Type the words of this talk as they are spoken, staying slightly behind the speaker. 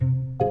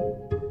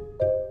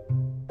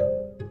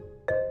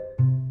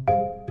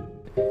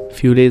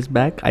Few days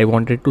back, I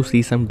wanted to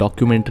see some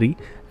documentary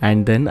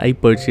and then I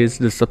purchased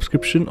the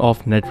subscription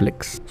of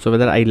Netflix. So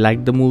whether I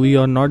liked the movie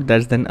or not,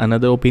 that's then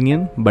another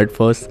opinion. But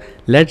first,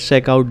 let's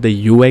check out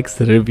the UX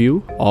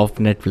review of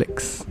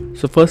Netflix.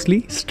 So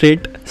firstly,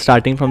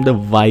 starting from the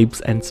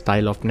vibes and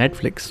style of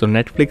Netflix. So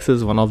Netflix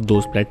is one of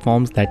those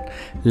platforms that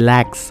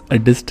lacks a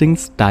distinct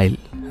style.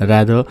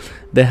 Rather,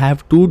 they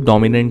have two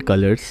dominant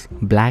colors,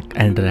 black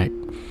and red,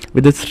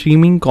 with the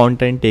streaming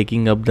content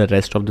taking up the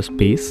rest of the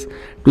space.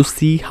 To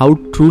see how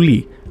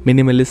truly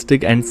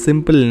minimalistic and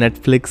simple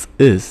Netflix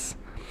is.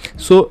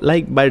 So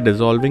like by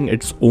dissolving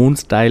its own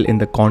style in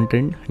the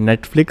content,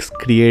 Netflix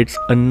creates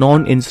a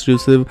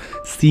non-intrusive,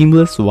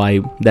 seamless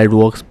vibe that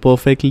works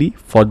perfectly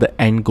for the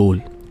end goal,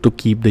 to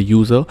keep the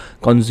user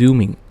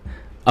consuming.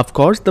 Of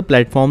course, the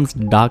platform's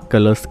dark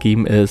color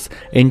scheme is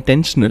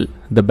intentional.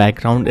 The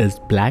background is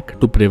black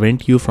to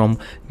prevent you from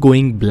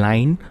going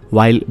blind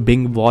while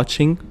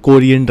watching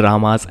Korean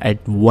dramas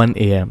at 1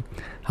 a.m.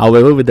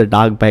 However, with the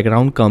dark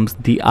background comes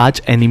the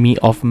arch enemy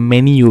of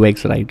many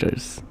UX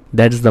writers.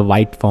 That is the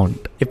white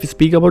font. If we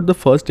speak about the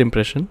first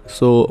impression,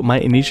 so my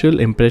initial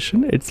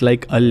impression, it's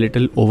like a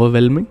little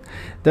overwhelming.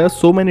 There are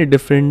so many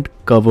different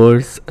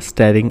covers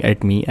staring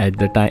at me at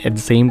the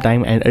same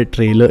time, and a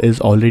trailer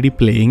is already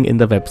playing in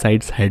the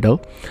website's header.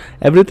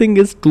 Everything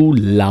is too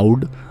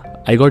loud.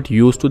 I got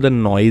used to the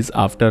noise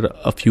after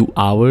a few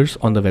hours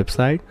on the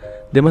website.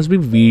 There must be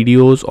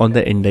videos on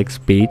the index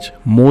page,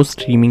 more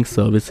streaming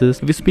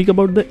services. We speak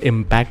about the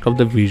impact of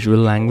the visual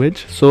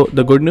language. So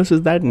the good news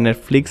is that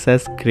Netflix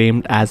has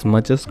crammed as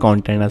much as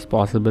content as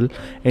possible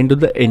into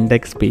the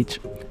index page,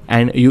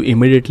 and you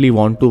immediately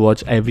want to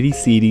watch every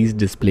series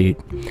displayed.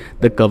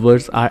 The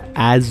covers are,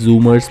 as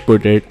Zoomers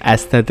put it,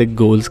 aesthetic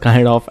goals,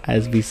 kind of,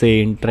 as we say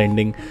in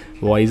trending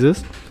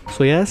voices.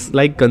 So yes,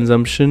 like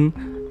consumption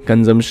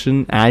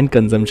and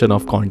consumption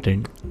of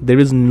content. There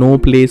is no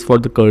place for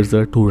the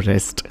cursor to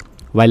rest.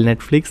 While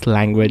Netflix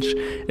language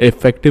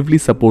effectively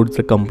supports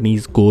the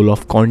company's goal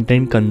of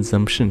content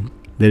consumption,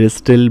 there is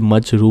still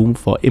much room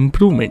for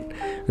improvement.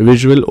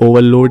 Visual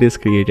overload is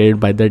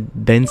created by the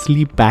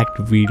densely packed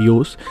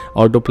videos,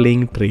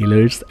 autoplaying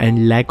trailers,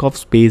 and lack of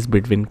space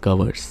between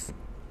covers.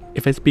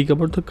 If I speak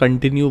about the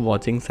continue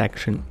watching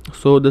section,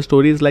 so the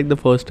story is like the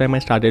first time I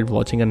started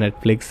watching a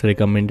Netflix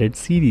recommended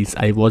series.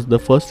 I watched the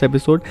first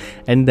episode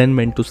and then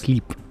went to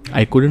sleep.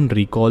 I couldn't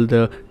recall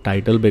the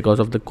title because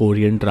of the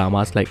Korean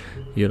dramas, like,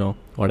 you know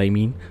what I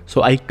mean.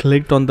 So I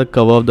clicked on the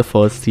cover of the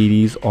first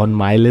series on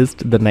my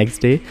list the next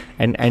day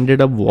and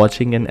ended up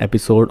watching an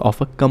episode of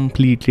a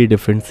completely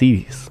different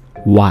series.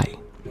 Why?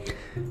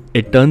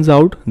 It turns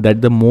out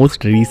that the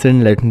most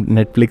recent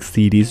Netflix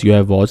series you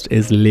have watched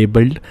is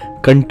labeled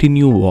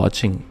continue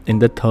watching in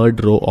the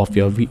third row of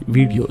your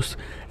videos,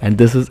 and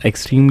this is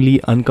extremely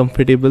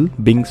uncomfortable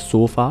being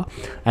so far,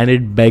 and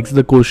it begs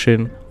the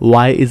question,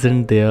 why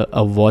isn't there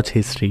a watch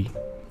history?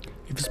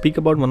 If you speak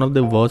about one of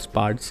the worst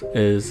parts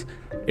is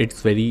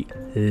it's very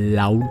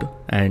loud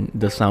and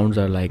the sounds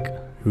are like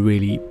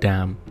really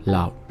damn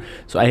loud.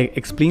 So I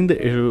explained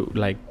the issue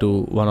like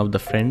to one of the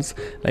friends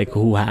like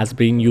who has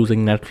been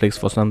using Netflix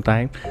for some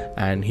time,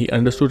 and he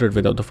understood it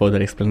without the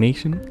further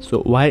explanation.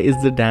 So why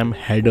is the damn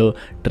header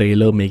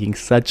trailer making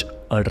such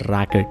a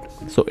racket?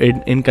 So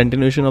in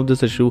continuation of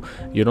this issue,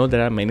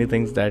 there are many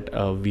things that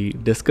we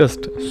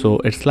discussed. So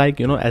it's like,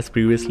 as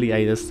previously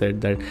I just said,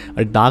 that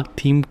a dark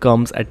theme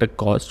comes at a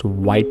cost,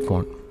 white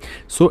font.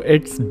 So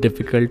it's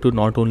difficult to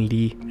not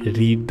only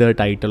read the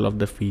title of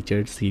the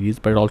featured series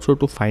but also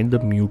to find the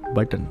mute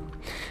button.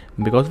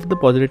 Because of the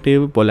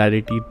positive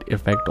polarity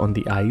effect on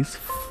the eyes,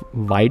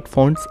 white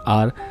fonts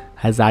are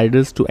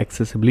hazardous to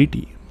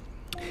accessibility.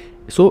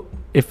 So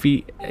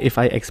if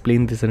I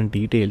explain this in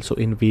detail, so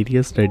in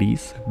various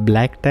studies,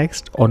 black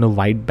text on a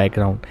white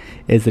background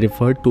is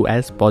referred to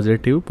as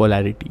positive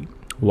polarity,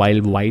 while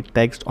white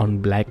text on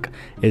black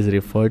is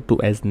referred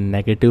to as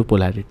negative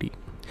polarity.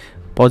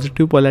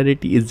 Positive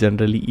polarity is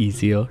generally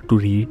easier to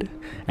read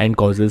and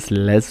causes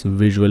less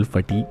visual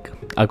fatigue,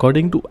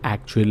 according to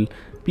actual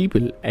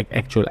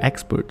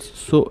experts.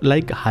 So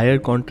like higher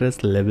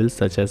contrast levels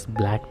such as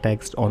black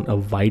text on a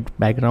white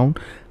background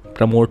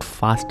promote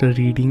faster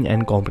reading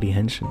and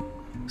comprehension.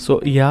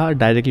 So yeah,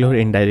 directly or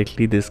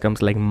indirectly, this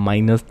comes like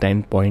minus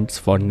 10 points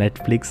for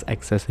Netflix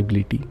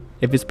accessibility.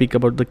 If we speak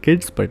about the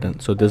kids button,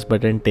 so this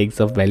button takes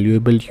up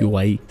valuable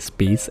UI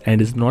space and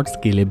is not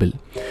scalable.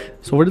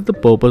 So what is the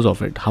purpose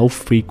of it? How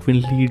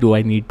frequently do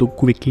I need to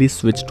quickly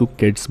switch to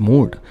kids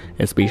mode,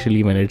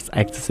 especially when it's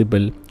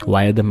accessible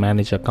via the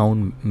manage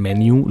account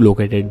menu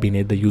located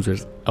beneath the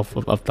user's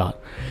avatar?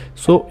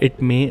 So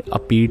it may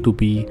appear to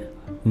be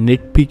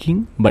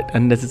nitpicking, but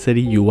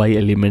unnecessary UI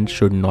elements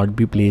should not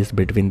be placed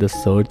between the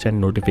search and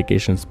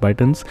notifications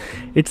buttons.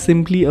 It's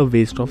simply a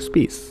waste of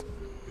space.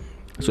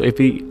 So if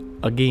we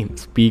again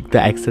speak the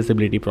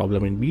accessibility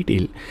problem in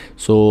detail,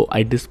 so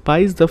I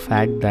despise the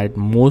fact that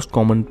most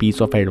common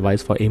piece of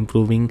advice for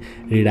improving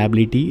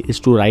readability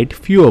is to write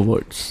fewer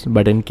words,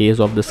 but in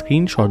case of the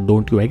screenshot,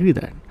 don't you agree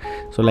that?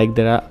 So like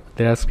there are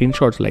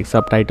screenshots like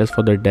subtitles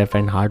for the deaf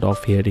and hard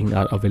of hearing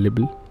are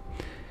available.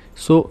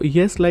 So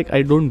yes, like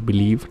I don't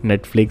believe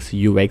Netflix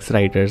UX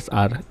writers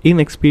are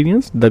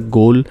inexperienced. The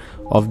goal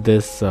of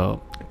this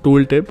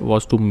tooltip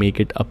was to make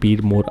it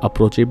appear more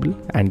approachable,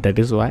 and that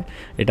is why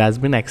it has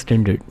been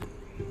extended.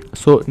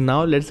 So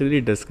now let's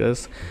really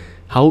discuss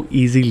how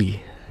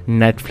easily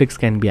Netflix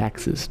can be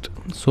accessed.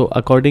 So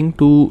according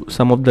to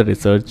some of the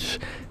research,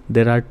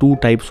 there are two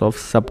types of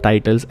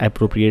subtitles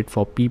appropriate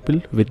for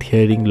people with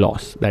hearing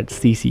loss, that's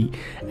CC,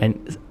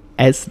 and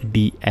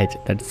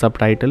SDH, that's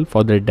subtitle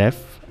for the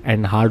deaf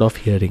and hard of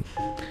hearing.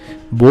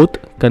 Both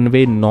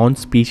convey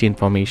non-speech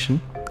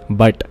information,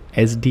 but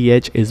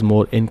SDH is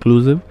more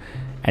inclusive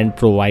and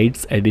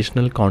provides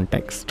additional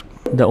context.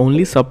 The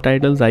only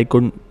subtitles I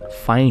could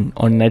find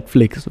on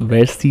Netflix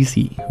were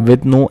CC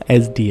with no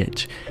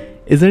SDH.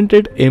 Isn't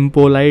it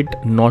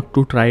impolite not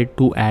to try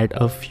to add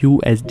a few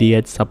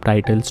SDH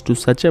subtitles to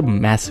such a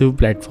massive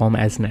platform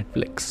as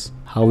Netflix?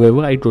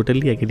 However, I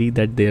totally agree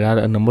that there are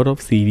a number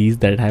of series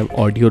that have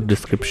audio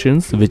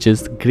descriptions, which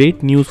is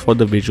great news for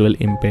the visual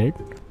impaired.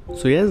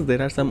 So yes, there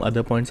are some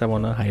other points I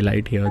want to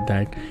highlight here,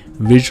 that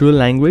visual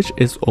language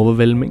is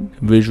overwhelming.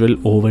 Visual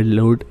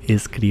overload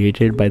is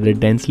created by the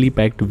densely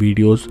packed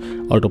videos,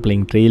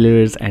 autoplaying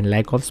trailers, and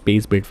lack of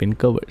space between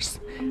covers.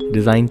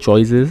 Design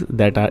choices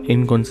that are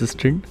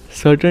inconsistent.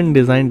 Certain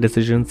design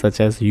decisions, such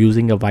as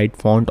using a white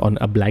font on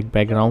a black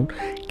background,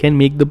 can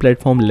make the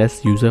platform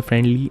less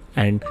user-friendly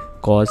and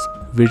cause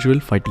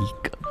visual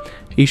fatigue.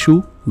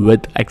 Issue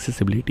with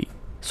accessibility.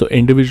 So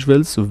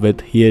individuals with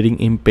hearing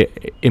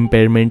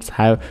impairments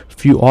have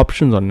few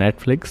options on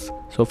Netflix.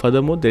 So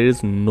furthermore, there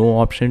is no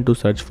option to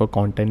search for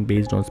content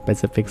based on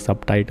specific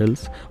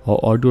subtitles or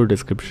audio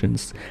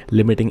descriptions,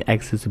 limiting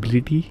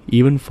accessibility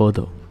even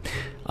further.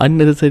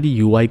 Unnecessary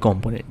UI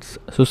components.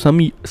 So some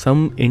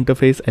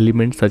interface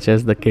elements such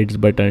as the kids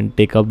button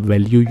take up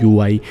value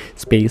UI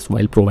space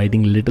while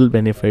providing little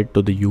benefit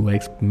to the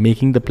UX,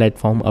 making the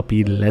platform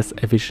appear less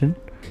efficient.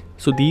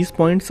 So these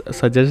points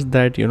suggest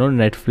that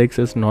Netflix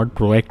is not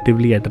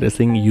proactively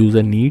addressing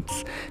user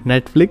needs.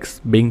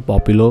 Netflix being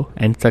popular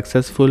and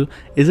successful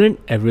isn't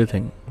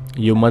everything.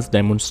 You must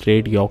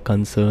demonstrate your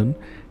concern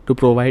to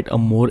provide a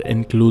more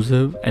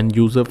inclusive and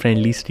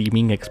user-friendly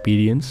streaming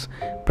experience,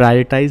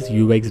 prioritize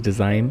UX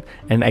design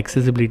and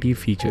accessibility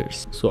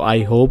features. So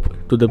I hope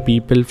to the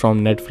people from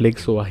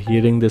Netflix who are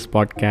hearing this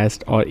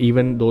podcast, or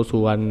even those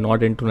who are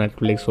not into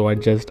Netflix, who are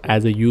just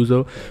as a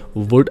user,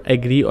 would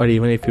agree, or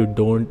even if you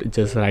don't,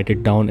 just write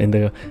it down in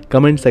the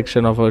comment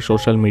section of our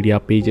social media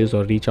pages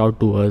or reach out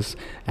to us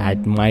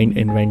at Mind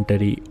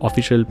Inventory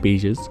official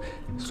pages.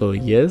 So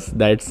yes,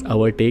 that's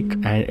our take,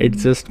 and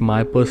it's just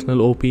my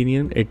personal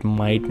opinion. It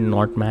might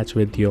not match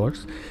with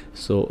yours.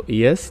 So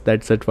yes,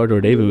 that's it for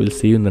today. We will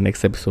see you in the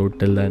next episode.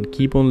 Till then,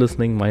 keep on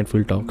listening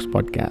Mindful Talks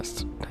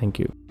podcast. Thank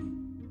you.